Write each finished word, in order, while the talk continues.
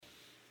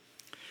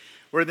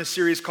We're in this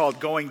series called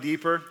Going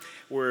Deeper.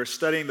 We're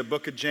studying the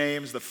book of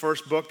James, the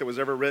first book that was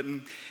ever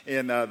written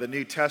in the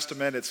New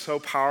Testament. It's so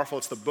powerful.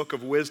 It's the book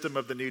of wisdom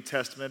of the New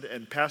Testament.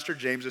 And Pastor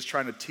James is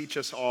trying to teach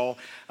us all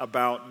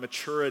about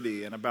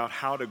maturity and about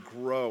how to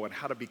grow and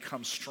how to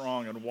become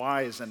strong and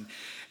wise. And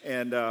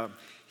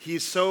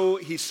he's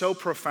so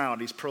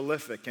profound. He's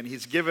prolific. And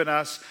he's given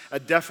us a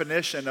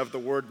definition of the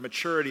word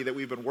maturity that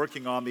we've been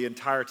working on the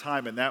entire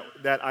time. And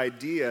that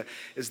idea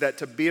is that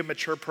to be a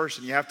mature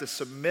person, you have to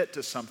submit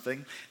to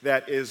something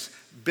that is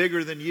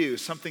bigger than you,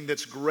 something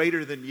that's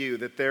greater than you,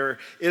 that there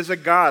is a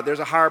God, there's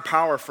a higher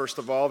power, first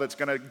of all, that's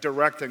going to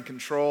direct and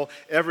control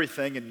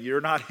everything, and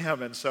you're not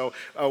him. And so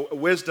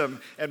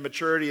wisdom and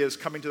maturity is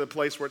coming to the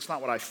place where it's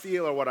not what I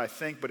feel or what I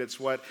think, but it's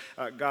what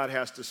God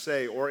has to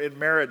say. Or in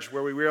marriage,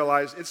 where we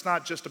realize it's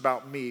not just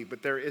about me,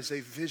 but there is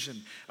a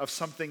vision of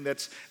something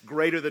that's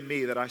greater than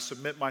me that I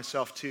submit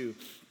myself to.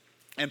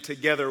 And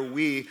together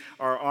we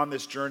are on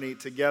this journey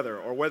together.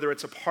 Or whether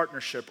it's a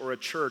partnership or a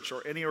church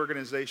or any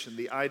organization,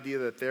 the idea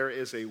that there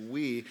is a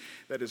we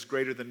that is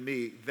greater than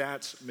me,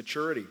 that's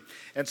maturity.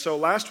 And so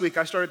last week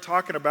I started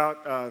talking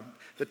about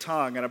the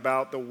tongue and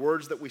about the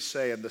words that we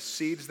say and the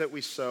seeds that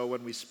we sow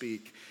when we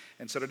speak.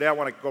 And so today I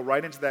want to go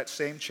right into that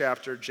same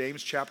chapter,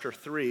 James chapter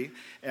 3,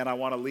 and I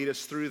want to lead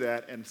us through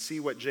that and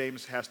see what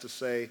James has to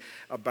say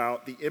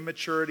about the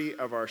immaturity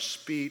of our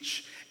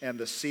speech and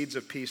the seeds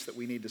of peace that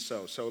we need to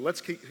sow. So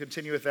let's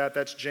continue with that.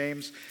 That's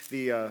James,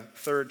 the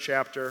third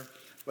chapter.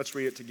 Let's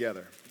read it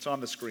together. It's on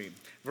the screen.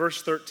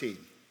 Verse 13.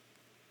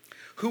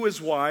 Who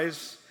is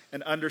wise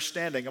and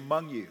understanding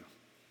among you?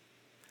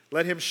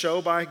 Let him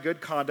show by good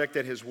conduct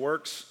that his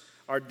works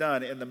are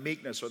done in the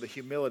meekness or the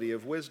humility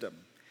of wisdom.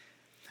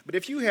 But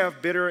if you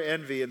have bitter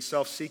envy and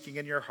self-seeking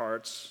in your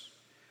hearts,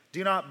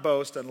 do not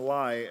boast and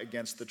lie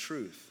against the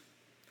truth.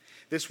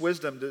 This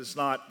wisdom does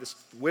not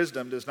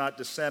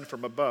descend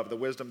from above, the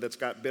wisdom that's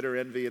got bitter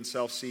envy and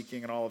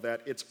self-seeking and all of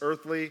that. It's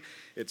earthly,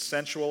 it's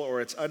sensual,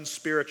 or it's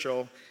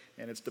unspiritual,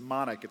 and it's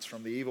demonic. It's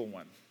from the evil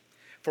one.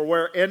 For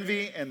where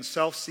envy and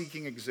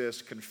self-seeking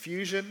exist,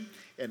 confusion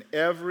and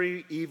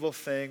every evil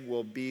thing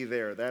will be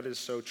there. That is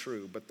so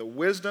true. But the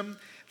wisdom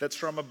that's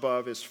from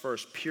above is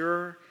first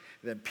pure,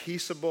 then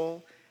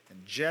peaceable,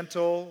 and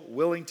gentle,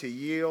 willing to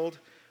yield,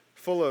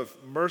 full of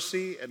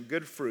mercy and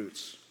good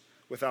fruits,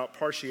 without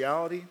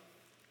partiality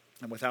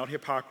and without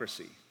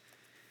hypocrisy.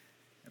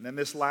 And then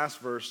this last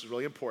verse is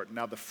really important.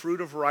 Now the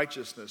fruit of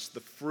righteousness,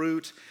 the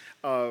fruit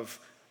of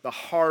the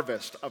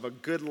harvest of a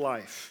good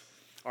life,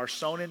 are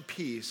sown in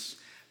peace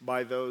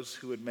by those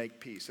who would make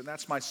peace. And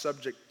that's my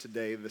subject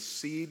today, the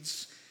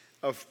seeds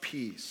of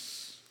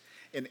peace.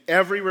 In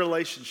every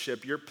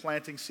relationship, you're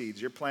planting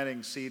seeds. You're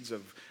planting seeds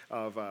of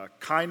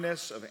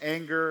kindness, of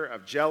anger,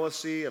 of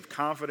jealousy, of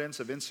confidence,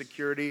 of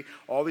insecurity,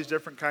 all these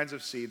different kinds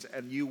of seeds,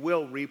 and you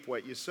will reap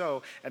what you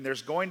sow, and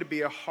there's going to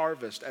be a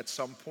harvest at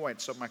some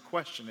point. So my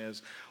question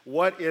is,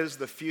 what is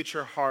the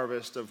future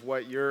harvest of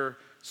what you're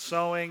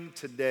sowing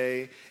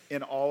today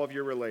in all of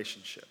your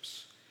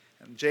relationships?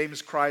 And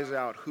James cries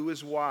out, who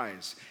is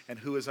wise and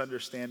who is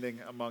understanding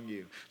among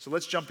you? So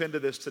let's jump into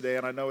this today,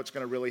 and I know it's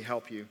going to really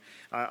help you.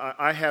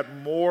 I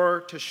had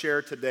more to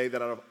share today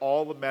than out of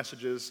all the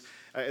messages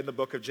in the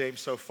book of James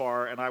so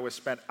far, and I was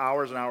spent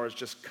hours and hours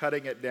just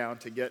cutting it down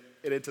to get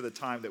it into the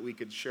time that we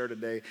could share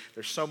today.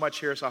 There's so much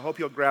here, so I hope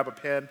you'll grab a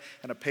pen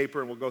and a paper,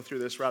 and we'll go through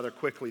this rather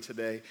quickly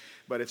today,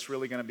 but it's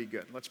really going to be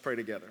good. Let's pray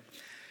together.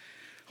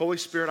 Holy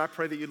Spirit, I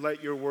pray that you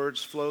let your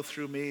words flow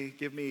through me.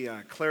 Give me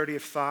clarity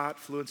of thought,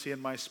 fluency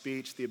in my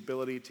speech, the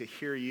ability to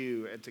hear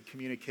you and to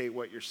communicate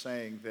what you're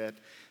saying,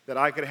 that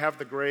I could have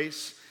the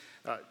grace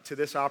to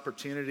this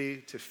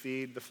opportunity to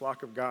feed the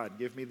flock of God.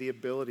 Give me the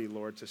ability,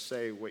 Lord, to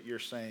say what you're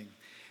saying.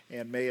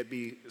 And may it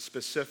be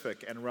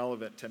specific and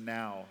relevant to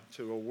now,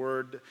 to a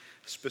word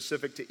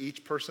specific to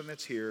each person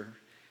that's here,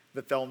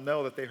 that they'll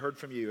know that they heard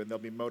from you and they'll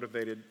be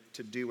motivated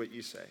to do what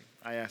you say.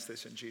 I ask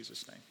this in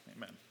Jesus' name.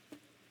 Amen.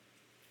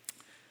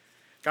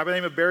 A guy by the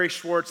name of Barry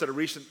Schwartz at a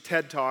recent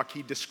TED Talk,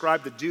 he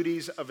described the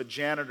duties of a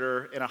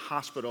janitor in a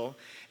hospital,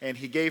 and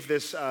he gave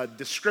this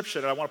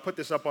description, and I want to put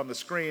this up on the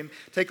screen.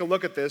 Take a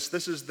look at this.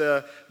 This is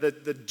the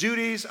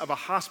duties of a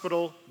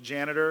hospital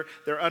janitor.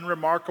 They're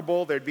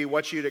unremarkable. They'd be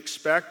what you'd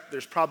expect.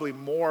 There's probably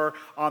more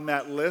on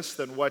that list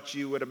than what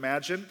you would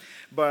imagine.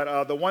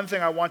 But the one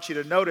thing I want you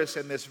to notice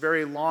in this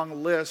very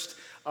long list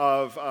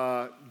of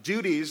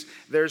duties,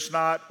 there's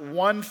not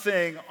one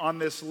thing on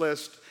this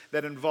list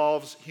that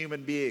involves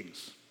human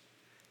beings.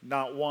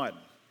 Not one.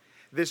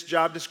 This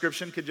job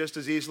description could just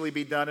as easily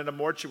be done in a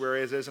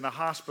mortuary as is in a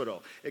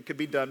hospital. It could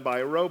be done by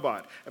a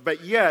robot.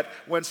 But yet,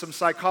 when some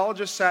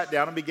psychologists sat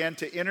down and began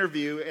to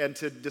interview and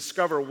to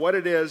discover what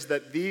it is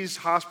that these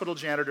hospital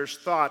janitors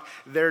thought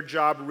their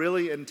job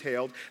really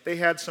entailed, they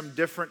had some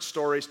different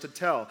stories to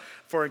tell.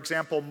 For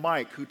example,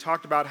 Mike, who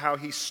talked about how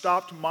he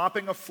stopped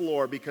mopping a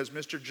floor because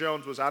Mr.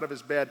 Jones was out of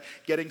his bed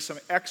getting some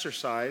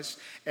exercise,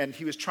 and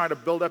he was trying to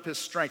build up his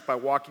strength by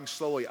walking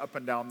slowly up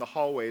and down the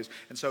hallways.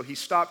 And so he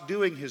stopped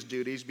doing his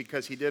duties because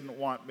because he didn't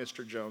want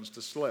Mr. Jones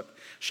to slip.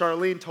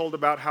 Charlene told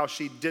about how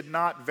she did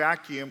not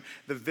vacuum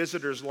the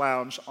visitors'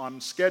 lounge on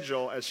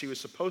schedule as she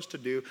was supposed to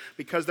do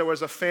because there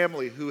was a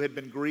family who had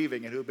been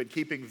grieving and who had been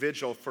keeping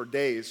vigil for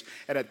days.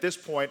 And at this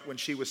point, when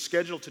she was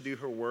scheduled to do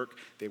her work,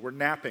 they were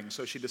napping.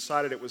 So she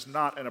decided it was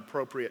not an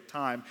appropriate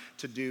time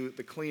to do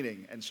the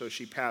cleaning, and so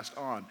she passed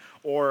on.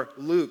 Or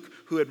Luke,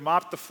 who had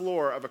mopped the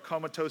floor of a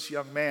comatose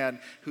young man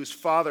whose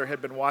father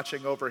had been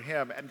watching over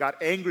him and got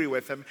angry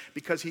with him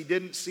because he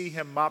didn't see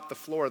him mop the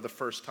floor the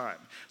first time.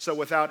 So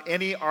without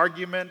any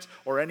argument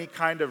or any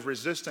kind of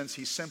resistance,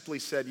 he simply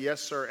said,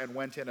 "Yes, sir," and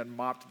went in and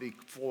mopped the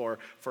floor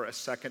for a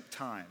second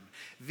time.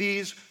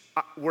 These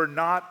were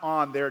not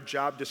on their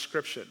job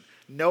description.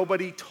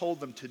 Nobody told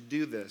them to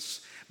do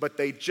this, but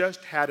they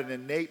just had an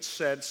innate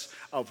sense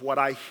of what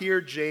I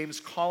hear James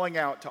calling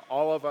out to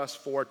all of us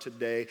for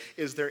today.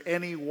 Is there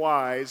any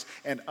wise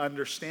and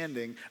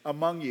understanding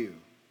among you?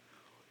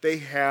 They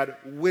had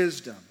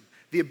wisdom,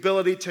 the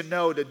ability to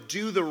know, to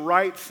do the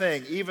right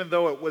thing, even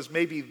though it was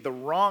maybe the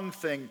wrong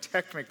thing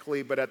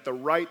technically, but at the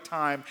right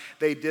time,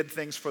 they did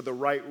things for the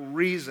right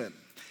reason.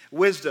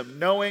 Wisdom,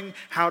 knowing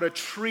how to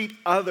treat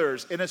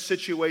others in a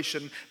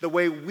situation the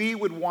way we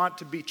would want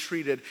to be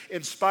treated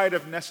in spite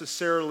of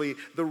necessarily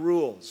the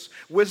rules.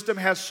 Wisdom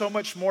has so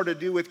much more to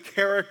do with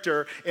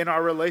character in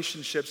our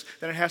relationships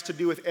than it has to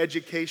do with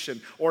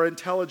education or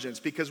intelligence,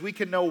 because we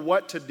can know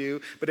what to do,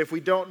 but if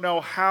we don't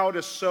know how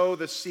to sow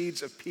the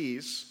seeds of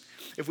peace,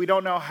 if we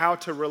don't know how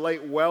to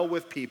relate well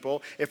with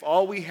people, if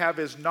all we have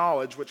is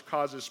knowledge, which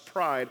causes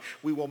pride,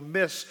 we will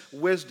miss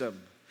wisdom,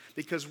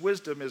 because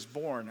wisdom is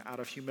born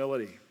out of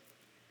humility.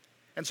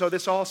 And so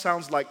this all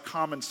sounds like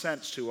common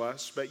sense to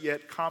us, but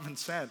yet common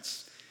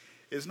sense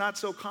is not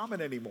so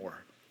common anymore.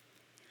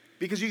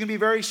 Because you can be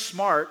very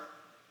smart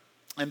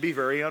and be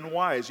very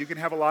unwise. You can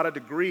have a lot of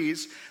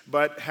degrees,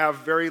 but have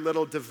very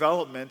little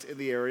development in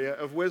the area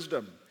of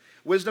wisdom.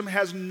 Wisdom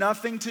has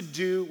nothing to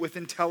do with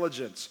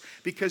intelligence,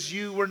 because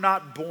you were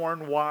not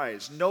born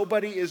wise.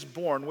 Nobody is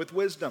born with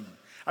wisdom.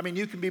 I mean,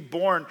 you can be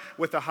born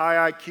with a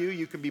high IQ,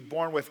 you can be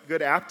born with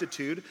good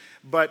aptitude,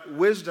 but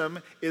wisdom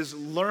is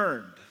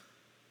learned.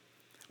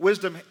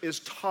 Wisdom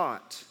is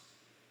taught.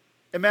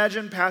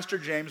 Imagine Pastor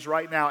James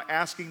right now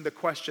asking the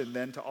question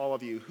then to all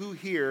of you, who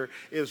here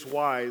is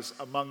wise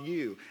among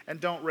you?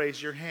 And don't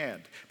raise your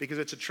hand, because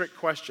it's a trick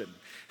question.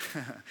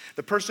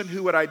 The person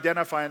who would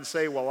identify and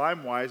say, well,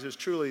 I'm wise, is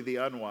truly the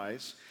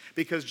unwise,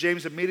 because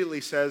James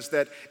immediately says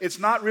that it's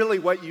not really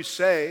what you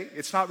say,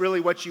 it's not really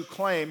what you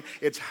claim,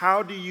 it's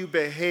how do you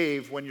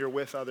behave when you're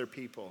with other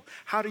people?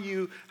 How do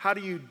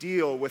you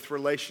deal with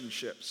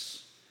relationships?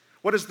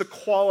 What is the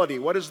quality?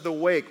 What is the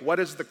wake? What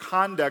is the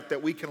conduct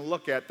that we can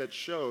look at that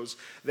shows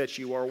that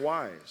you are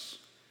wise?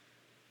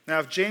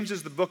 Now, if James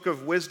is the book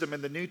of wisdom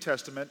in the New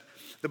Testament,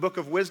 the book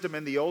of wisdom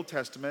in the Old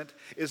Testament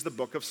is the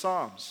book of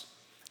Psalms,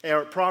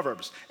 or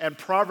Proverbs. And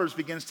Proverbs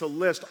begins to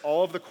list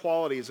all of the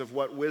qualities of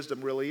what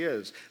wisdom really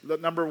is.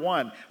 Number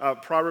one,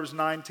 Proverbs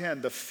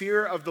 9:10, the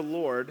fear of the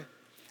Lord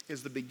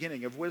is the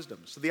beginning of wisdom.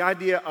 So the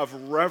idea of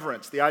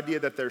reverence, the idea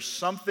that there's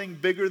something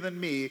bigger than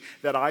me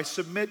that I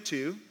submit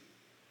to,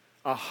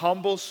 a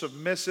humble,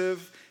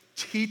 submissive,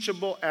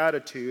 teachable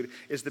attitude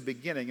is the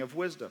beginning of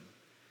wisdom.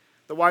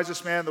 The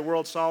wisest man in the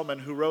world, Solomon,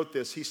 who wrote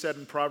this, he said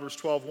in Proverbs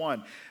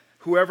 12:1,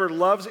 whoever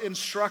loves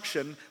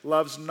instruction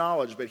loves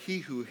knowledge, but he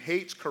who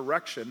hates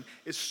correction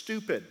is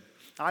stupid.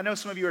 Now, I know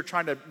some of you are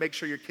trying to make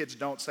sure your kids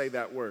don't say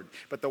that word,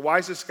 but the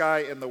wisest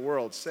guy in the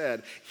world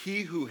said,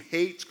 he who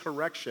hates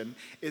correction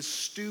is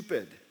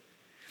stupid.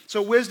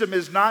 So wisdom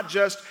is not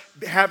just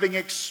having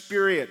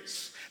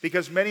experience,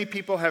 because many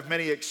people have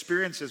many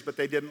experiences, but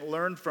they didn't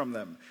learn from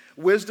them.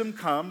 Wisdom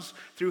comes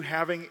through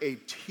having a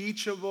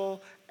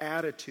teachable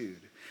attitude.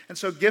 And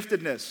so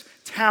giftedness,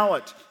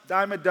 talent,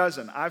 dime a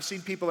dozen. I've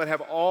seen people that have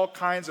all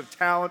kinds of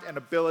talent and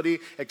ability,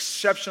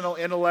 exceptional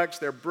intellects,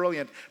 they're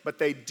brilliant, but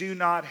they do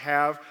not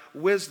have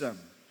wisdom.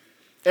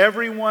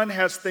 Everyone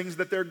has things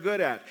that they're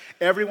good at.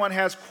 Everyone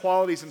has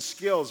qualities and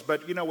skills,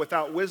 but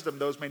without wisdom,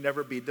 those may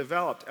never be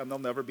developed and they'll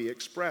never be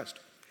expressed.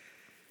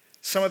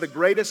 Some of the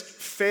greatest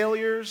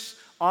failures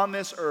on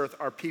this earth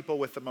are people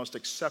with the most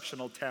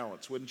exceptional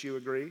talents. Wouldn't you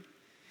agree?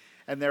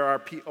 And there are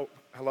people,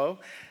 hello?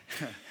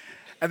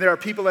 And there are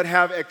people that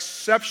have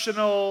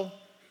exceptional,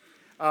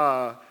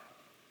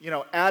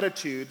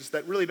 attitudes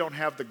that really don't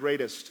have the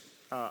greatest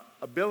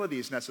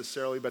abilities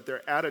necessarily, but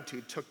their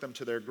attitude took them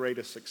to their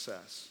greatest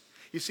success.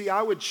 You see,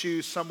 I would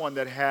choose someone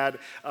that had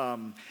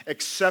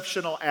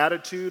exceptional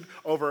attitude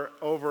over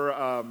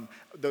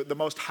the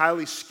most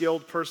highly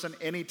skilled person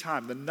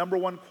anytime. The number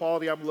one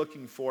quality I'm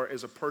looking for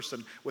is a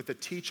person with a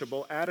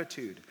teachable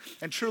attitude.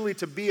 And truly,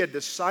 to be a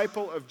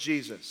disciple of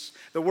Jesus,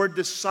 the word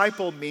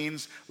disciple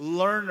means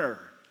learner.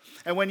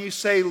 And when you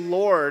say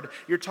Lord,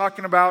 you're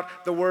talking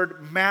about the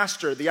word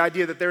master, the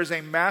idea that there's a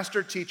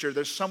master teacher.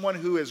 There's someone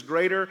who is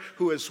greater,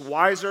 who is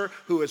wiser,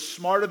 who is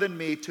smarter than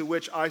me, to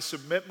which I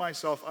submit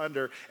myself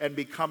under and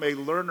become a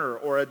learner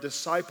or a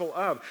disciple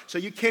of. So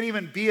you can't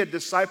even be a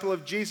disciple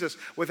of Jesus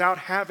without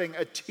having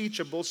a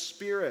teachable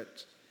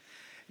spirit.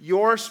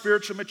 Your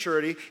spiritual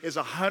maturity is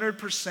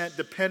 100%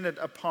 dependent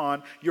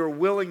upon your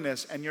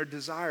willingness and your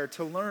desire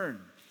to learn.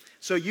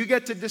 So you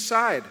get to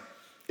decide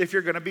if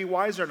you're going to be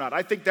wise or not.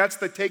 I think that's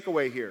the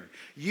takeaway here.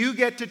 You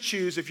get to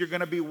choose if you're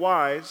going to be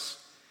wise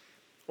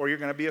or you're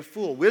going to be a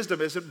fool.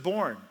 Wisdom isn't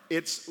born,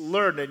 it's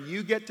learned, and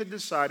you get to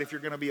decide if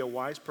you're going to be a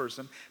wise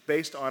person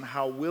based on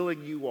how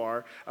willing you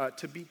are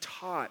to be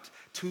taught,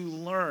 to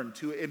learn,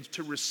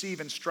 to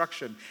receive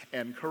instruction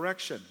and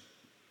correction.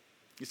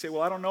 You say,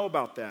 well, I don't know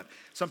about that.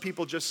 Some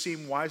people just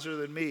seem wiser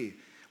than me.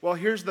 Well,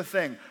 here's the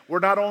thing. We're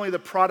not only the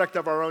product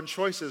of our own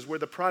choices, we're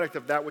the product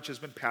of that which has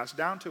been passed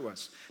down to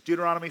us.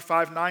 Deuteronomy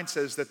 5:9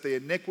 says that the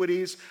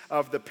iniquities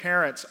of the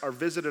parents are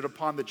visited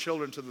upon the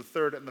children to the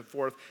third and the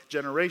fourth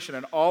generation.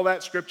 And all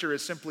that scripture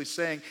is simply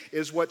saying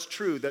is what's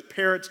true, that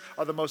parents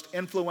are the most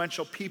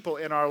influential people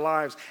in our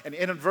lives. And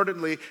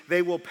inadvertently,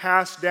 they will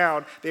pass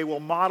down, they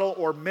will model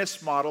or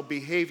mismodel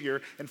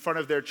behavior in front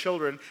of their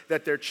children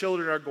that their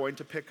children are going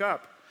to pick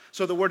up.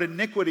 So the word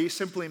iniquity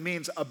simply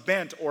means a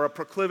bent or a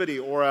proclivity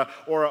or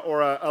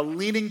a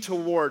leaning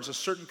towards a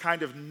certain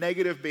kind of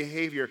negative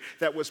behavior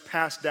that was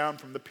passed down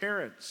from the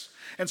parents.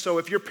 And so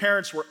if your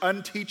parents were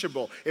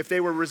unteachable, if they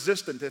were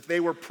resistant, if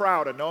they were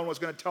proud and no one was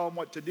going to tell them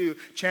what to do,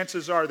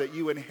 chances are that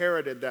you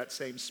inherited that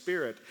same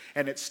spirit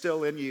and it's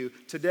still in you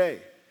today.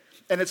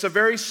 And it's a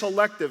very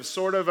selective,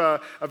 sort of a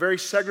very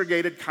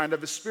segregated kind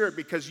of a spirit,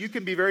 because you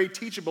can be very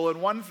teachable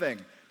in one thing.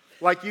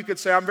 Like you could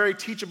say, I'm very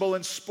teachable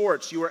in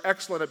sports. You are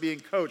excellent at being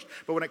coached.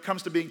 But when it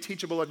comes to being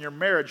teachable in your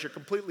marriage, you're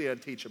completely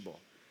unteachable.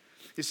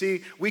 You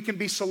see, we can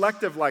be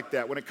selective like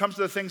that. When it comes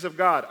to the things of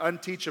God,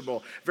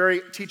 unteachable,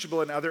 very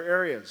teachable in other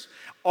areas.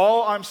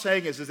 All I'm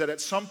saying is that at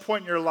some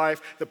point in your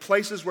life, the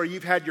places where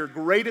you've had your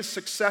greatest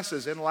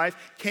successes in life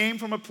came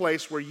from a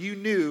place where you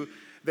knew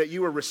that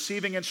you were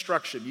receiving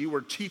instruction, you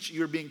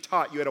were being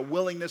taught, you had a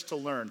willingness to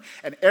learn.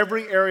 And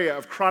every area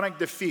of chronic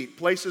defeat,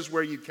 places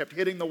where you kept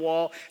hitting the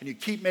wall and you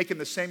keep making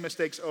the same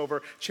mistakes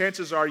over,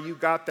 chances are you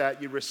got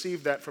that, you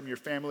received that from your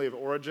family of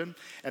origin,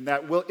 and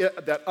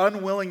that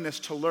unwillingness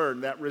to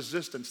learn, that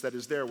resistance that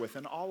is there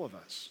within all of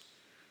us.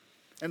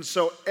 And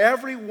so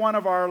every one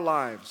of our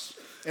lives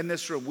in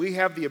this room, we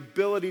have the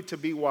ability to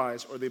be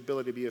wise or the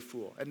ability to be a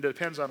fool. And it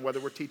depends on whether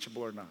we're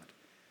teachable or not.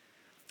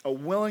 A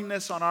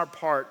willingness on our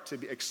part to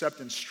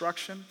accept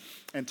instruction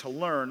and to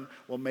learn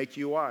will make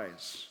you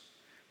wise.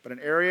 But an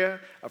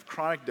area of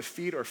chronic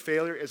defeat or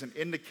failure is an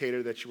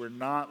indicator that you are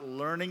not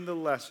learning the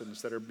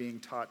lessons that are being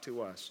taught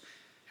to us,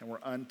 and we're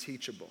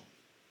unteachable.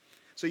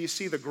 So you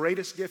see, the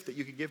greatest gift that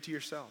you could give to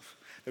yourself,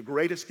 the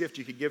greatest gift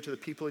you could give to the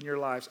people in your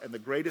lives, and the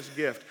greatest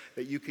gift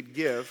that you could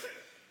give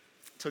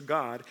to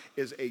God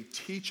is a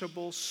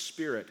teachable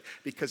spirit.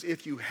 Because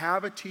if you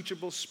have a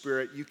teachable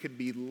spirit, you can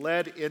be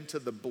led into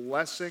the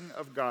blessing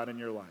of God in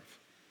your life.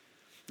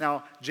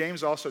 Now,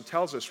 James also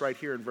tells us right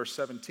here in verse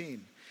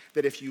 17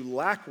 that if you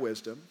lack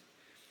wisdom,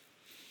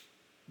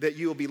 that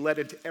you will be led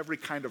into every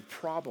kind of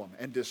problem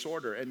and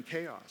disorder and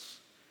chaos.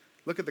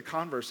 Look at the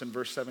converse in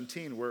verse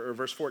 17 or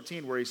verse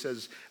 14 where he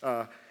says,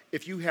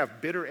 if you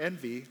have bitter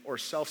envy or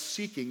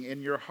self-seeking in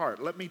your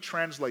heart. Let me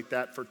translate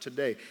that for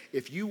today.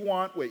 If you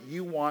want what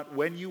you want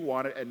when you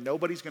want it and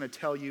nobody's going to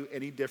tell you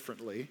any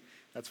differently,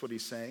 that's what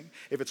he's saying.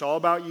 If it's all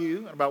about you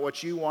and about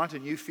what you want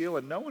and you feel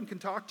and no one can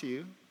talk to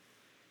you,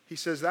 he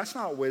says that's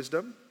not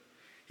wisdom.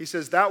 He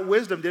says that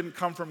wisdom didn't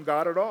come from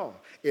God at all.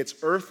 It's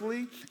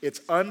earthly, it's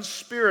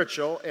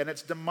unspiritual, and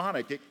it's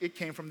demonic. It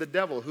came from the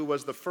devil, who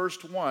was the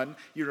first one,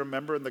 you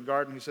remember, in the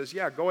garden, who says,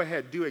 yeah, go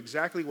ahead, do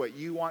exactly what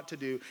you want to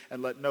do,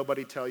 and let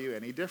nobody tell you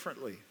any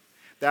differently.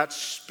 That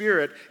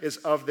spirit is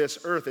of this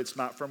earth. It's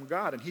not from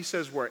God. And he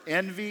says where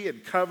envy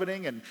and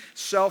coveting and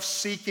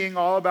self-seeking,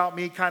 all about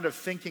me kind of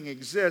thinking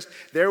exist,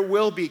 there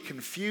will be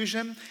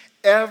confusion.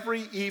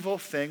 Every evil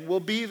thing will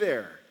be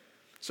there.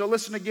 So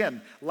listen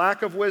again,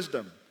 lack of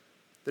wisdom.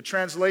 The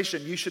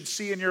translation you should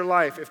see in your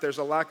life if there's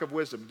a lack of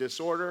wisdom: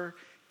 disorder,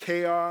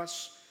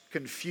 chaos,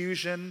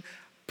 confusion,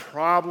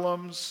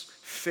 problems,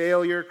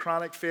 failure,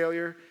 chronic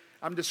failure.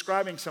 I'm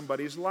describing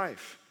somebody's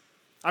life.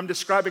 I'm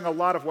describing a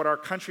lot of what our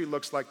country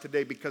looks like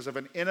today because of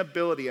an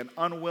inability, an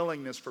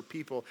unwillingness for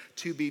people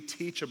to be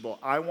teachable.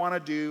 I want to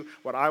do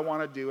what I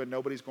want to do, and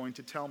nobody's going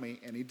to tell me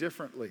any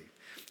differently.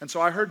 And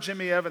so I heard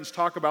Jimmy Evans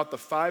talk about the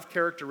 5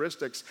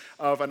 characteristics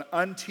of an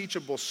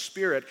unteachable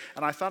spirit,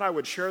 and I thought I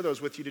would share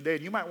those with you today,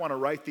 and you might want to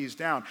write these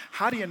down.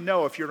 How do you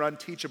know if you're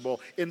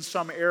unteachable in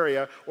some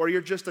area or you're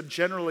just a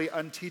generally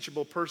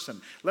unteachable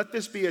person? Let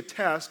this be a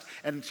test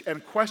and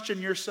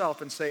question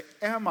yourself and say,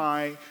 am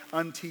I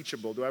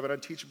unteachable? Do I have an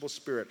unteachable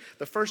spirit?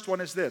 The first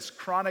one is this: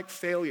 chronic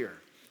failure.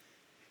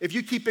 If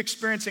you keep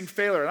experiencing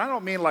failure, and I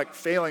don't mean like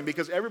failing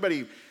because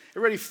everybody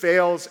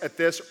fails at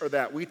this or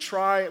that. We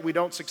try, we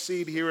don't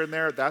succeed here and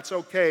there. That's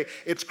okay.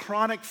 It's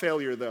chronic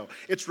failure, though.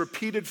 It's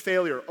repeated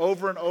failure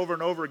over and over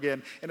and over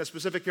again in a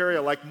specific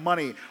area like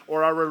money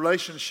or our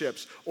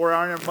relationships or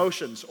our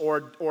emotions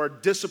or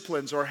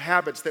disciplines or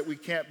habits that we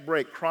can't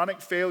break. Chronic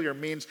failure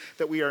means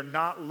that we are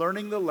not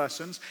learning the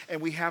lessons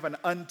and we have an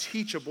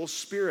unteachable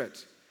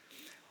spirit.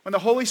 When the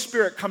Holy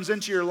Spirit comes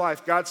into your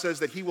life, God says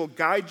that he will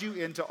guide you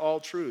into all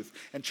truth.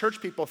 And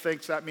church people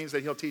think that means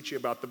that he'll teach you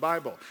about the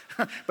Bible.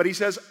 But he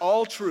says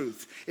all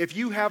truth. If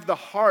you have the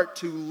heart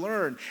to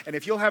learn, and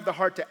if you'll have the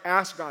heart to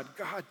ask God,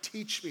 God,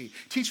 teach me.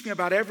 Teach me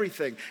about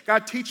everything.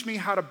 God, teach me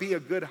how to be a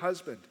good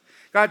husband.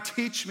 God,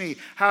 teach me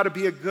how to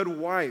be a good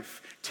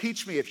wife.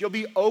 Teach me. If you'll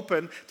be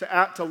open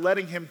to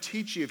letting him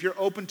teach you, if you're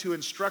open to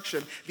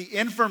instruction, the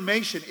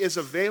information is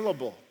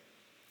available.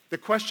 The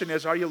question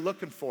is, are you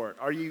looking for it?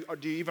 Or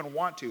do you even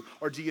want to?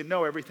 Or do you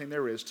know everything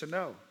there is to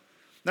know?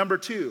 Number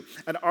 2,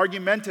 an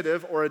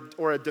argumentative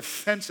or a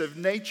defensive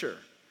nature.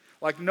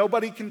 Like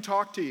nobody can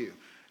talk to you.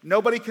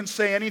 Nobody can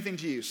say anything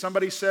to you.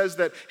 Somebody says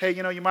that, hey,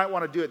 you might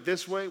want to do it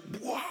this way.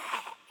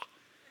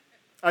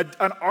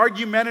 An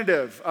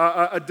argumentative,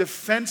 a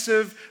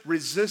defensive,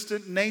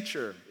 resistant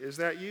nature. Is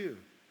that you?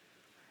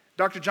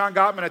 Dr. John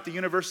Gottman at the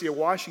University of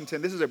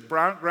Washington, this is a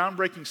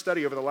groundbreaking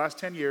study over the last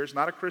 10 years,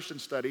 not a Christian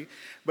study,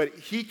 but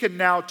he can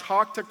now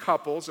talk to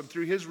couples, and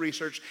through his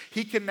research,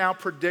 he can now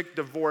predict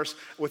divorce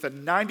with a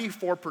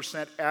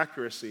 94%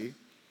 accuracy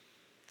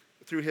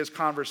through his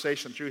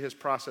conversation, through his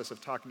process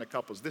of talking to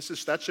couples.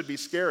 That should be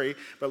scary,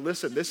 but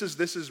listen, this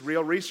is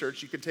real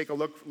research. You can take a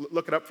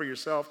look it up for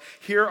yourself.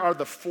 Here are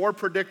the 4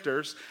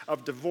 predictors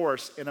of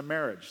divorce in a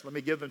marriage. Let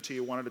me give them to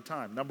you one at a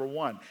time. Number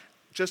 1,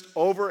 just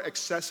over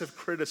excessive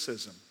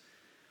criticism.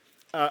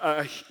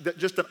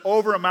 Just an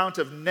over amount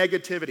of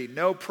negativity,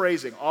 no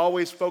praising,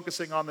 always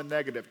focusing on the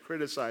negative,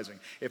 criticizing.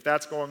 If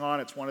that's going on,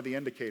 it's one of the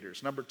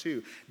indicators. Number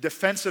 2,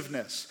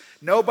 defensiveness.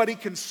 Nobody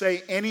can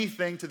say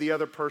anything to the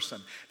other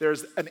person.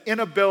 There's an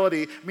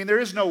inability. There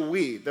is no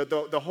we.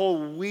 The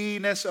whole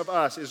we-ness of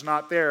us is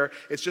not there.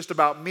 It's just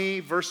about me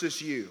versus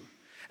you.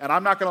 And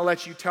I'm not going to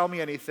let you tell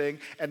me anything.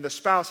 And the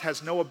spouse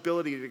has no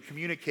ability to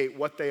communicate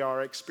what they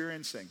are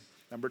experiencing.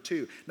 Number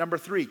 2. Number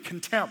 3,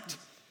 contempt.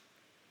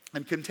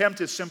 And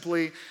contempt is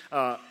simply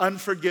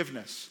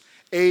unforgiveness,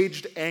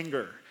 aged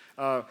anger,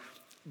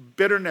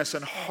 bitterness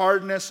and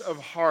hardness of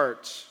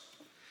heart.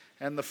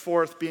 And the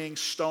 4th being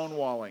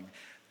stonewalling,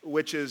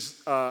 which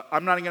is,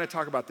 I'm not even going to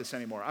talk about this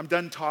anymore. I'm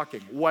done talking.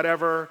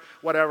 Whatever,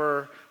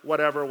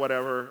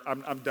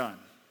 I'm done.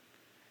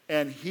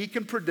 And he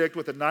can predict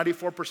with a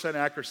 94%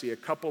 accuracy a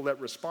couple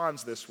that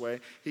responds this way.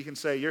 He can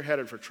say, you're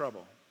headed for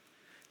trouble.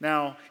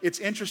 Now, it's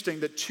interesting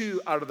that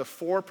 2 out of the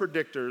 4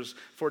 predictors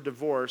for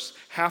divorce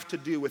have to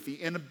do with the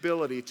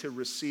inability to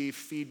receive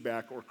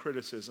feedback or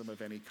criticism of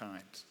any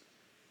kind.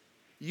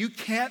 You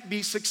can't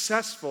be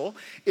successful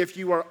if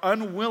you are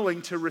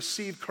unwilling to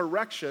receive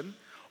correction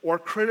or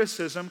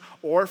criticism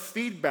or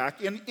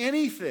feedback in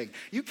anything.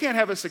 You can't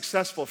have a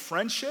successful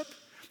friendship.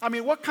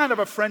 What kind of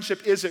a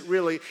friendship is it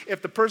really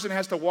if the person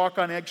has to walk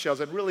on eggshells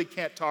and really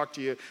can't talk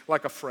to you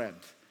like a friend?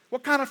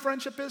 What kind of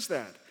friendship is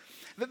that?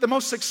 The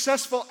most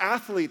successful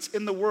athletes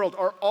in the world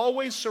are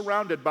always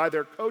surrounded by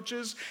their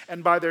coaches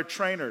and by their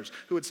trainers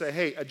who would say,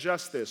 hey,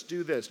 adjust this,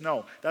 do this.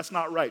 No, that's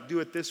not right. Do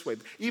it this way.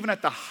 Even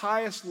at the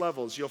highest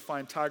levels, you'll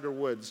find Tiger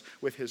Woods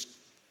with his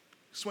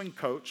swing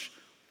coach,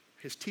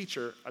 his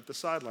teacher at the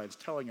sidelines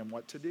telling him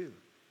what to do.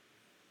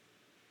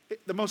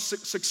 The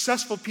most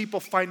successful people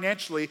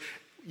financially,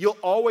 you'll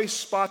always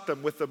spot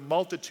them with the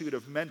multitude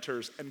of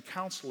mentors and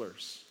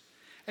counselors.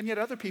 And yet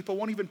other people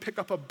won't even pick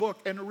up a book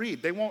and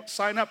read. They won't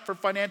sign up for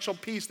financial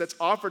peace that's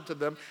offered to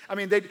them.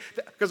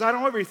 Because I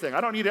know everything.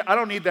 I don't need it. I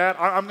don't need that.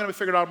 I'm going to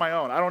figure it out on my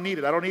own. I don't need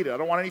it. I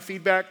don't want any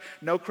feedback,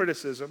 no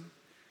criticism.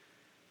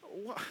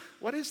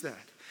 What is that?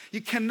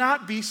 You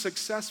cannot be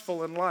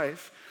successful in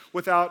life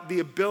without the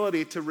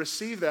ability to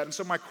receive that. And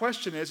so my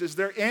question is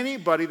there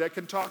anybody that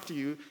can talk to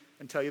you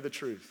and tell you the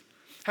truth?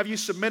 Have you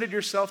submitted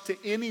yourself to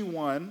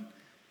anyone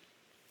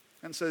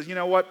and says, you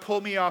know what, pull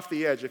me off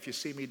the edge if you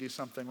see me do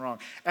something wrong?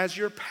 As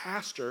your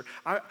pastor,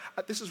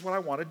 this is what I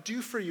want to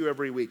do for you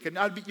every week. And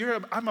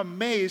I'm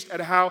amazed at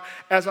how,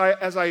 as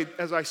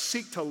I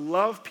seek to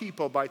love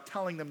people by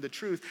telling them the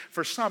truth,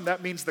 for some,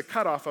 that means the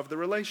cutoff of the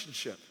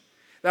relationship.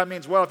 That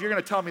means, well, if you're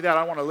going to tell me that,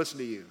 I want to listen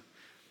to you.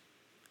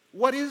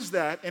 What is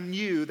that in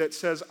you that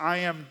says, I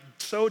am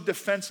so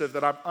defensive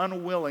that I'm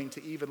unwilling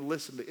to even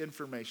listen to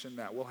information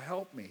that will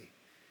help me?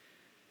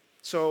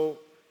 So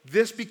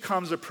this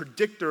becomes a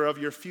predictor of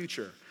your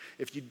future.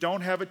 If you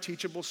don't have a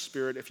teachable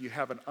spirit, if you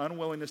have an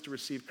unwillingness to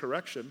receive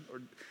correction,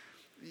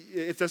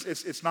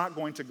 it's not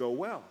going to go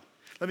well.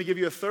 Let me give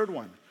you a third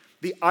one.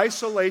 The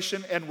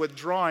isolation and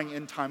withdrawing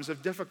in times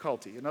of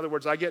difficulty. In other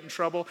words, I get in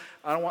trouble.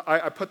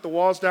 I put the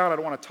walls down. I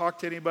don't want to talk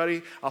to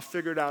anybody. I'll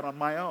figure it out on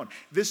my own.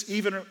 This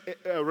even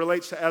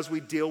relates to as we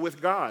deal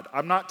with God.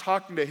 I'm not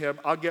talking to him.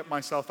 I'll get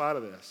myself out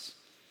of this.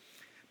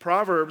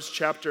 Proverbs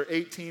chapter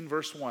 18,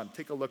 verse 1.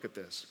 Take a look at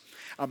this.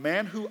 A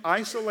man who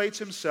isolates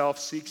himself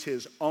seeks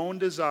his own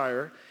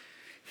desire.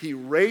 He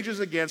rages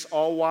against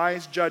all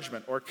wise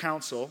judgment or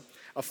counsel.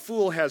 A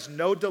fool has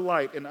no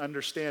delight in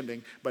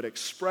understanding, but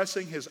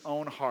expressing his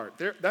own heart.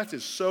 That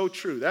is so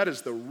true. That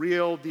is the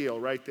real deal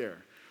right there.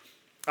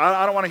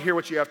 I don't want to hear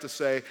what you have to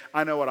say.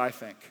 I know what I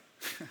think.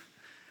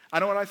 I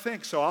know what I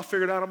think, so I'll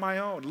figure it out on my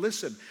own.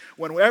 Listen,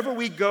 whenever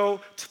we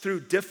go through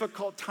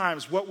difficult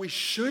times, what we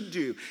should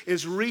do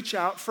is reach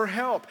out for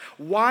help.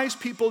 Wise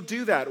people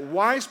do that.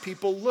 Wise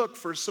people look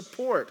for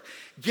support.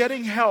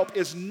 Getting help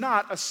is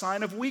not a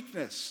sign of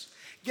weakness.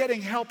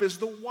 Getting help is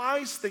the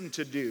wise thing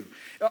to do.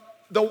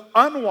 The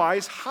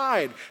unwise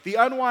hide. The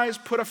unwise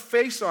put a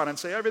face on and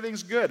say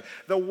everything's good.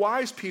 The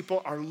wise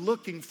people are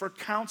looking for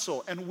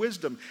counsel and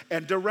wisdom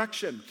and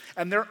direction.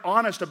 And they're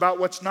honest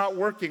about what's not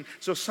working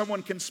so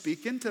someone can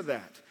speak into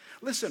that.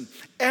 Listen,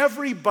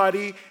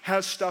 everybody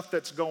has stuff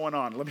that's going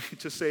on. Let me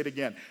just say it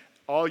again.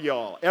 All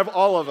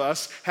of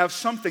us have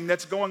something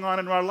that's going on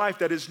in our life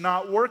that is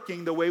not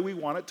working the way we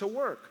want it to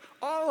work.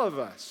 All of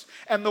us.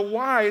 And the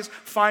wise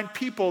find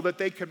people that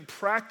they can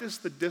practice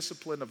the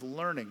discipline of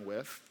learning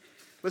with.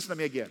 Listen to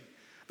me again.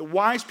 The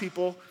wise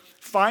people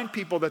find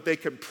people that they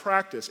can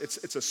practice.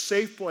 It's a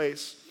safe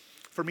place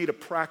for me to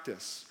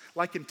practice,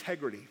 like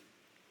integrity.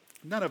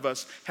 None of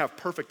us have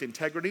perfect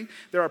integrity.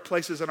 There are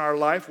places in our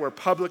life where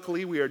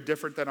publicly we are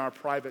different than our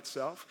private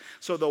self.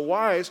 So the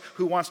wise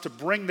who wants to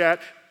bring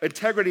that,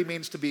 integrity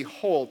means to be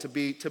whole, to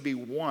be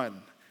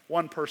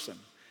one person.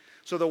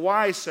 So the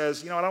wise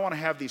says, I don't want to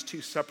have these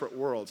two separate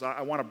worlds.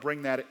 I want to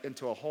bring that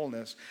into a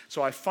wholeness.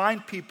 So I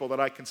find people that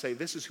I can say,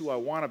 this is who I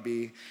want to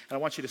be, and I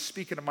want you to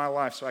speak into my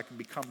life so I can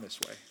become this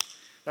way.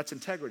 That's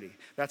integrity.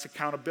 That's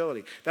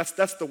accountability.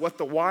 That's what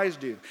the wise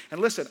do. And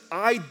listen,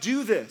 I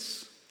do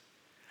this.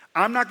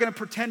 I'm not going to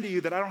pretend to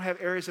you that I don't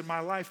have areas in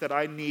my life that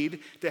I need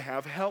to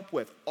have help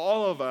with.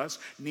 All of us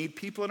need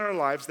people in our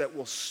lives that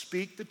will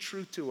speak the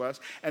truth to us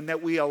and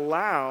that we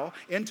allow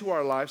into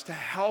our lives to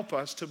help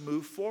us to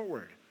move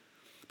forward.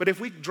 But if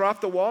we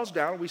drop the walls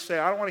down, we say,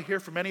 I don't want to hear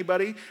from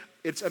anybody,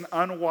 it's an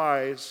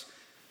unwise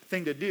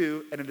thing to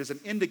do, and it is an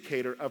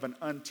indicator of an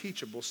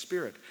unteachable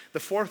spirit. The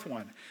fourth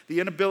one, the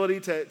inability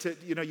to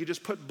you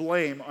just put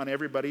blame on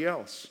everybody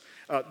else.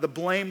 The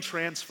blame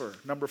transfer,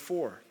 number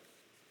 4.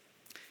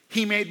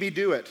 He made me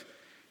do it.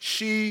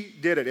 She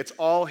did it. It's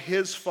all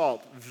his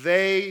fault.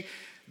 They,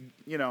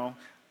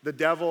 the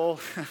devil,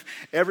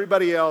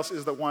 everybody else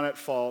is the one at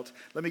fault.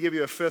 Let me give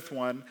you a 5th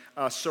one.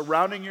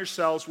 Surrounding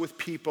yourselves with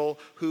people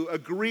who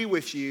agree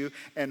with you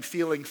and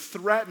feeling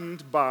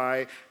threatened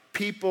by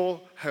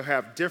people who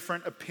have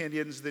different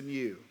opinions than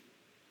you.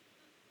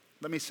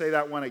 Let me say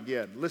that one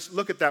again. Let's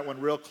look at that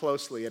one real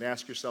closely and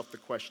ask yourself the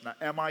question,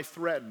 am I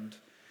threatened?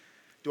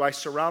 Do I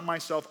surround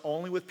myself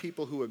only with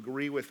people who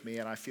agree with me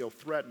and I feel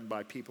threatened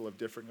by people of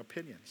different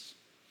opinions?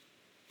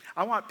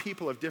 I want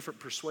people of different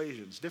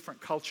persuasions, different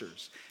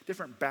cultures,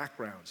 different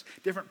backgrounds,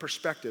 different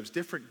perspectives,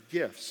 different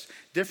gifts,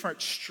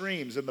 different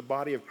streams in the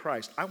body of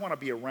Christ. I want to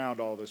be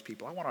around all those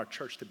people. I want our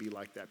church to be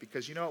like that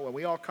because you know what? When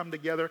we all come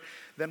together,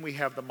 then we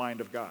have the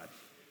mind of God.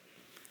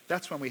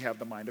 That's when we have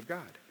the mind of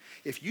God.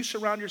 If you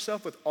surround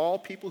yourself with all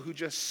people who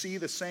just see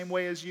the same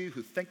way as you,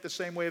 who think the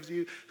same way as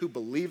you, who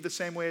believe the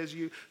same way as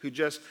you, who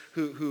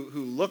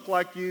look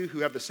like you, who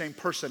have the same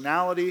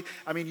personality,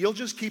 you'll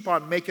just keep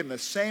on making the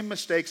same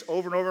mistakes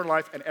over and over in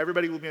life, and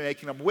everybody will be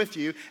making them with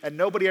you, and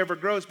nobody ever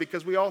grows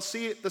because we all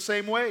see it the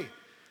same way.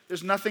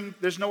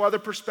 There's no other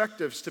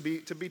perspectives to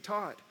be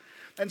taught.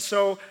 And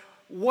so,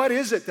 what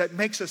is it that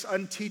makes us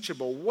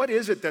unteachable? What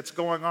is it that's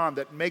going on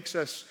that makes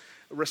us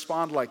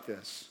respond like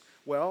this?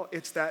 Well,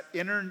 it's that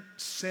inner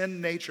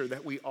sin nature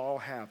that we all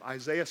have.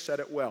 Isaiah said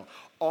it well.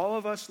 All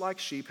of us like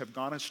sheep have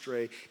gone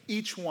astray,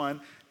 each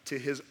one to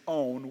his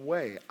own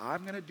way.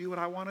 I'm going to do what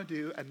I want to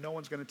do, and no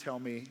one's going to tell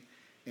me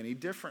any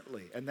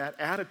differently. And that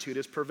attitude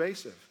is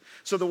pervasive.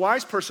 So the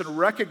wise person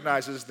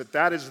recognizes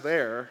that is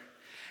there,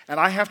 and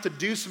I have to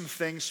do some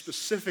things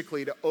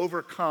specifically to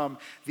overcome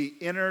the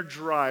inner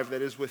drive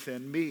that is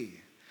within me.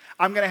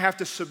 I'm going to have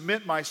to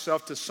submit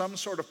myself to some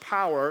sort of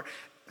power.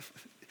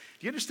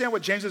 Do you understand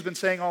what James has been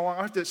saying all along?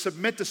 I have to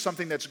submit to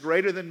something that's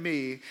greater than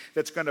me,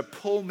 that's going to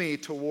pull me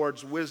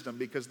towards wisdom,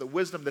 because the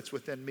wisdom that's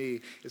within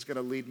me is going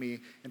to lead me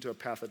into a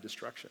path of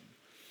destruction.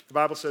 The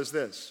Bible says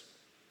this,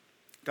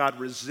 God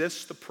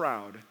resists the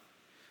proud,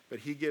 but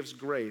he gives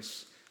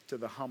grace to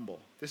the humble.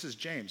 This is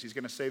James. He's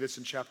going to say this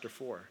in chapter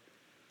 4.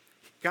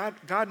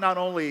 God not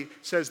only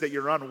says that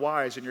you're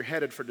unwise and you're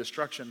headed for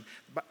destruction,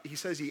 but he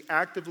says he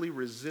actively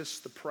resists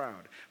the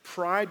proud.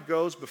 Pride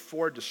goes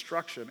before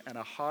destruction and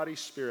a haughty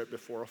spirit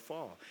before a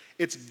fall.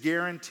 It's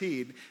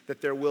guaranteed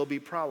that there will be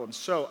problems.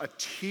 So a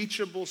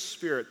teachable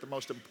spirit, the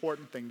most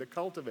important thing to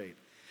cultivate.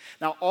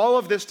 Now, all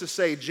of this to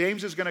say,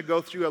 James is going to go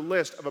through a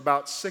list of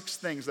about 6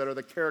 things that are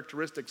the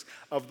characteristics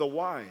of the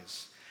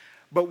wise.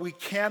 But we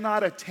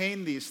cannot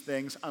attain these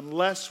things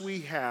unless we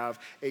have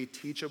a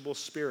teachable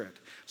spirit.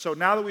 So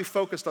now that we've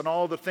focused on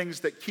all the things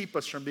that keep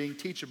us from being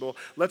teachable,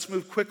 let's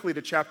move quickly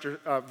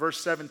to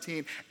verse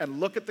 17 and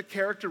look at the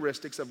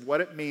characteristics of what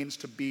it means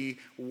to be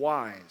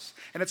wise.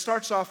 And it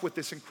starts off with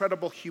this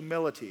incredible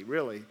humility,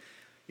 really.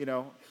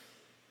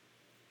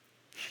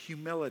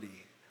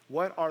 Humility.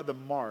 What are the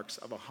marks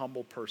of a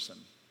humble person?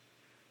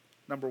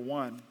 Number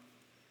 1,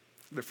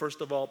 they're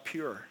first of all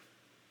pure.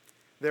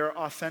 They're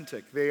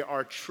authentic. They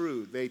are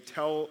true. They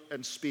tell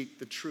and speak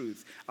the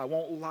truth. I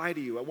won't lie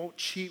to you. I won't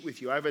cheat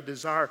with you. I have a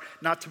desire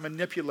not to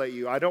manipulate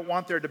you. I don't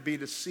want there to be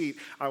deceit.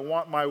 I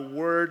want my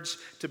words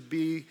to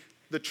be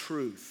the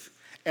truth.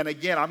 And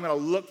again, I'm going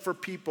to look for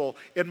people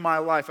in my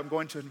life. I'm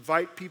going to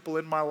invite people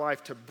in my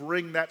life to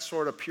bring that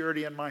sort of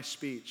purity in my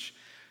speech.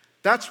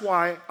 That's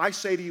why I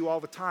say to you all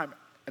the time,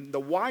 and the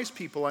wise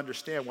people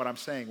understand what I'm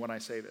saying when I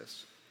say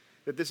this,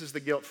 that this is the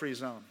guilt-free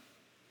zone.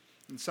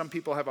 And some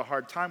people have a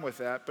hard time with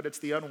that, but it's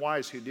the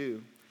unwise who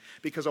do.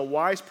 Because a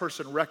wise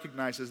person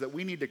recognizes that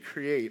we need to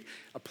create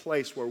a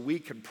place where we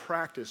can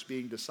practice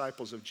being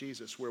disciples of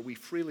Jesus, where we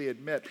freely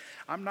admit,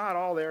 I'm not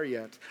all there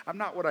yet. I'm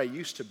not what I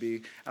used to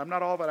be. I'm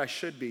not all that I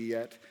should be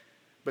yet.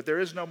 But there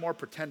is no more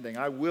pretending.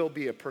 I will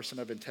be a person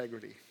of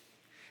integrity.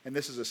 And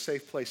this is a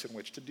safe place in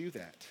which to do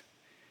that.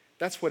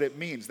 That's what it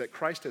means, that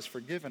Christ has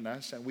forgiven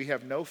us, and we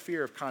have no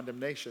fear of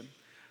condemnation,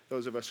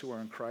 those of us who are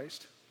in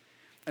Christ.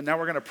 And now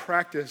we're going to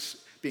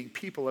practice being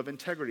people of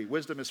integrity.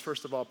 Wisdom is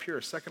first of all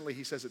pure. Secondly,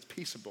 he says it's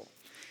peaceable.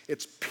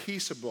 It's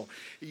peaceable.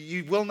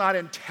 You will not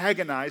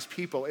antagonize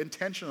people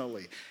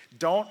intentionally.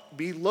 Don't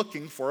be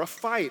looking for a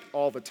fight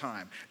all the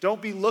time.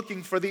 Don't be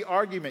looking for the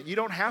argument. You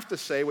don't have to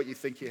say what you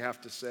think you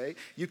have to say.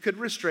 You could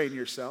restrain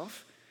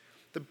yourself.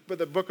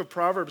 The book of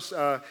Proverbs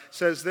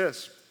says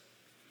this,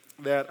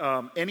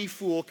 that any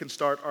fool can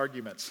start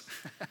arguments.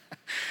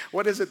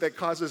 What is it that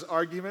causes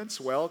arguments?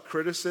 Well,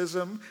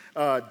 criticism,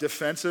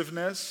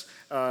 defensiveness,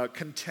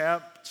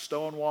 contempt,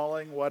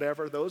 stonewalling,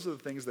 whatever. Those are the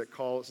things that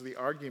cause the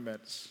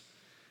arguments.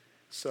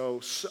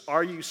 So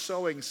are you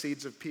sowing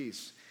seeds of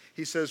peace?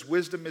 He says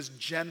wisdom is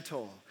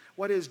gentle.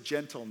 What is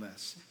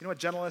gentleness? You know what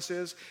gentleness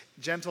is?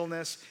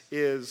 Gentleness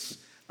is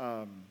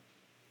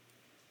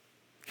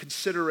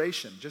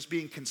consideration, just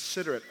being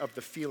considerate of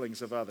the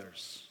feelings of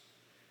others.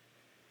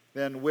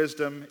 Then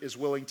wisdom is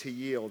willing to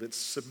yield. It's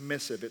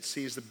submissive. It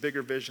sees the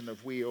bigger vision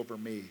of we over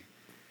me.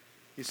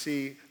 You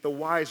see, the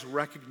wise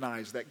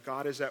recognize that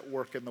God is at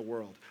work in the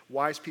world.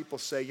 Wise people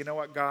say, you know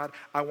what, God,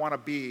 I want to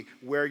be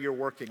where you're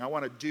working. I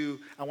want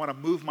to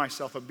move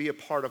myself and be a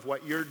part of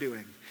what you're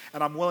doing.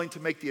 And I'm willing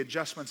to make the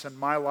adjustments in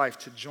my life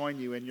to join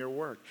you in your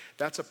work.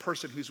 That's a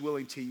person who's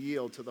willing to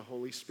yield to the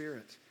Holy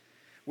Spirit.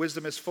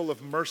 Wisdom is full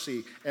of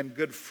mercy and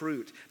good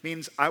fruit.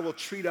 Means I will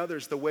treat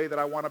others the way that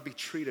I want to be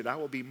treated. I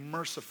will be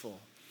merciful.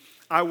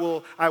 I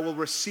will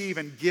receive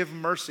and give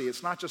mercy.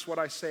 It's not just what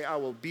I say. I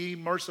will be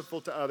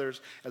merciful to others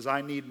as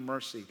I need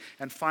mercy.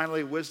 And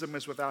finally, wisdom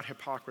is without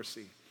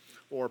hypocrisy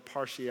or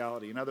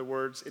partiality. In other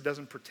words, it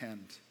doesn't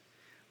pretend.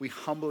 We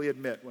humbly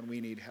admit when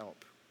we need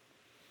help.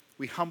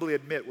 We humbly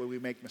admit when we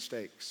make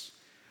mistakes.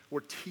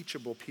 We're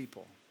teachable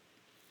people.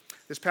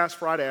 This past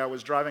Friday, I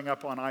was driving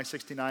up on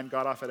I-69,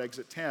 got off at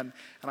exit 10,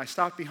 and I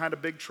stopped behind a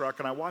big truck,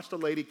 and I watched a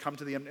lady come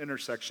to the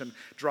intersection,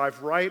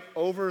 drive right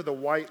over the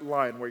white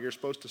line where you're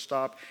supposed to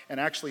stop, and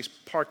actually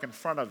park in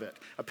front of it.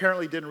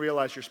 Apparently didn't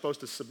realize you're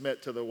supposed to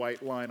submit to the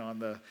white line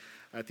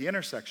at the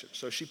intersection.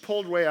 So she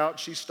pulled way out,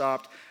 she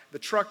stopped. The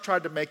truck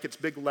tried to make its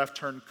big left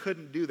turn,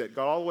 couldn't do that,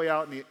 got all the way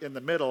out in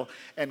the middle,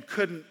 and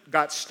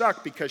got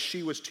stuck because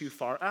she was too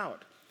far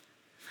out.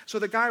 So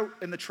the guy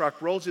in the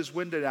truck rolls his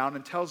window down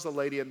and tells the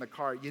lady in the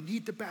car, you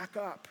need to back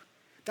up.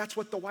 That's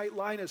what the white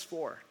line is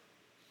for.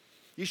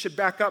 You should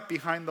back up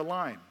behind the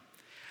line.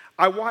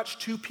 I watched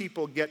two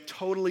people get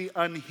totally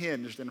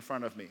unhinged in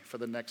front of me for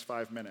the next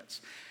 5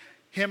 minutes.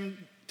 Him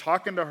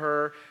talking to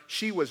her,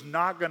 she was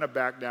not going to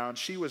back down.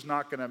 She was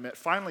not going to admit.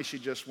 Finally, she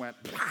just went,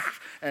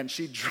 and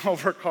she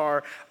drove her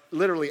car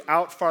literally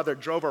out farther,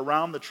 drove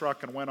around the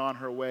truck and went on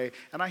her way.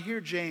 And I hear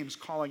James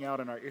calling out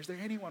in our ears, is there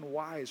anyone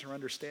wise or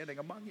understanding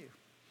among you?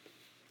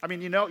 I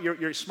mean, you know,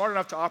 you're smart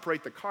enough to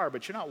operate the car,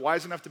 but you're not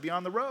wise enough to be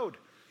on the road.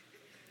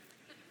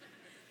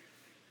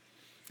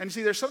 And you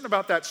see, there's something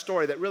about that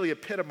story that really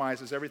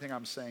epitomizes everything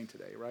I'm saying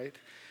today, right?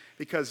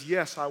 Because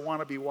yes, I want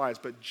to be wise,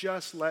 but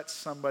just let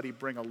somebody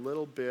bring a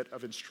little bit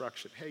of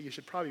instruction. Hey, you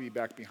should probably be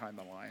back behind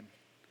the line.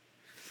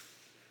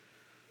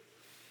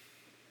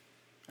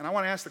 And I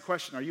want to ask the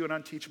question, are you an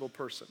unteachable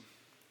person?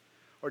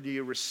 Or do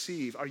you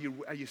receive, are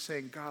you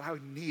saying, God,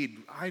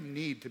 I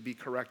need to be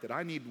corrected.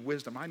 I need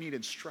wisdom. I need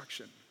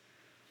instruction.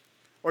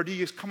 Or do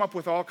you come up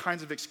with all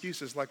kinds of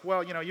excuses like,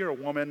 well, you know, you're a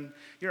woman,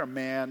 you're a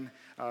man,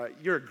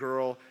 you're a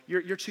girl,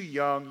 you're too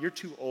young, you're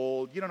too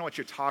old, you don't know what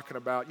you're talking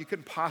about, you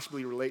couldn't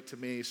possibly relate to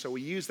me, so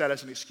we use that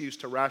as an excuse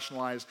to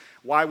rationalize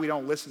why we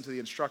don't listen to the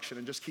instruction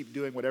and just keep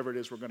doing whatever it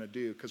is we're going to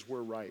do because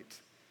we're right.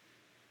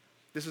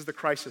 This is the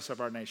crisis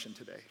of our nation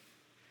today.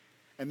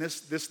 And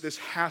this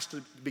has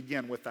to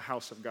begin with the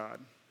house of God.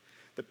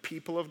 The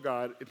people of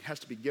God, it has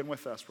to begin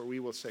with us where we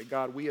will say,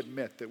 God, we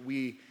admit that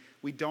we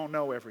don't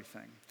know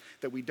everything,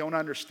 that we don't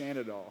understand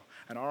it all,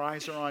 and our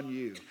eyes are on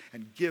you,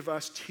 and give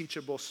us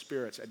teachable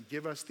spirits, and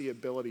give us the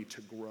ability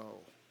to grow,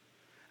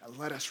 and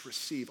let us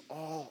receive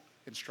all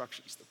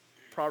instructions. The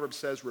proverb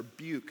says,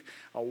 rebuke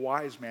a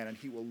wise man, and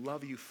he will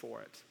love you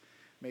for it.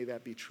 May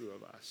that be true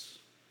of us.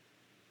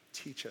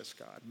 Teach us,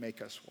 God.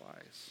 Make us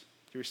wise.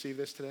 Do you receive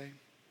this today?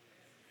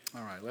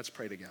 All right, let's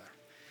pray together.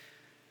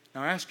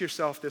 Now ask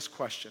yourself this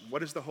question.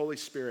 What is the Holy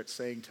Spirit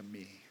saying to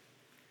me?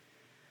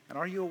 And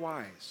are you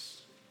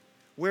wise?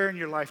 Where in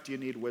your life do you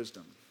need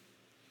wisdom?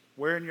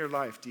 Where in your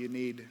life do you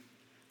need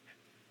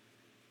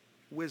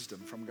wisdom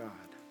from God?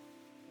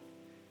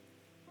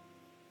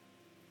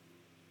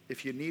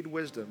 If you need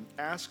wisdom,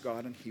 ask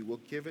God and He will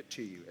give it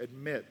to you.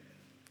 Admit,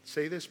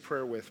 say this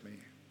prayer with me.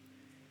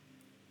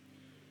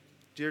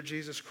 Dear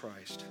Jesus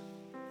Christ,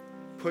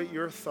 put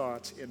your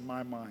thoughts in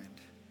my mind.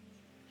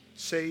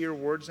 Say your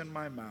words in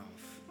my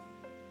mouth.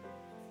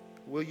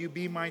 Will you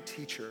be my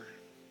teacher?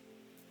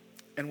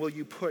 And will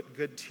you put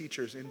good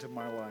teachers into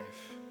my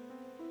life?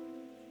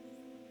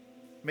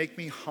 Make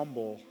me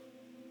humble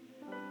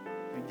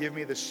and give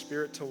me the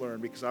spirit to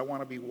learn, because I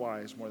want to be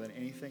wise more than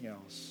anything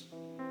else.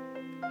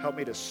 Help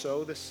me to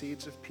sow the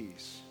seeds of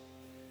peace.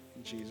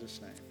 In Jesus'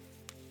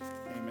 name,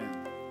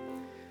 amen.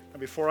 And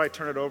before I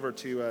turn it over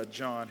to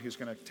John, who's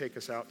going to take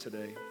us out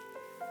today,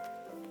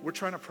 we're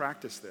trying to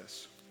practice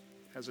this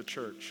as a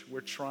church.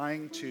 We're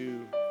trying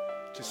to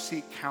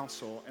seek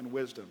counsel and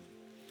wisdom.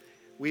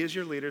 We as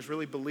your leaders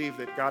really believe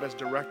that God is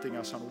directing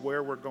us on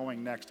where we're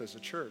going next as a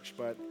church,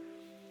 but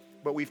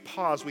we've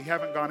paused. We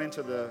haven't gone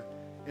into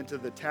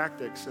the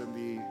tactics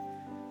and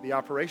the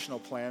operational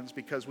plans,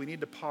 because we need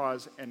to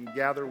pause and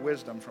gather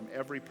wisdom from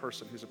every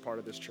person who's a part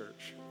of this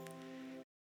church.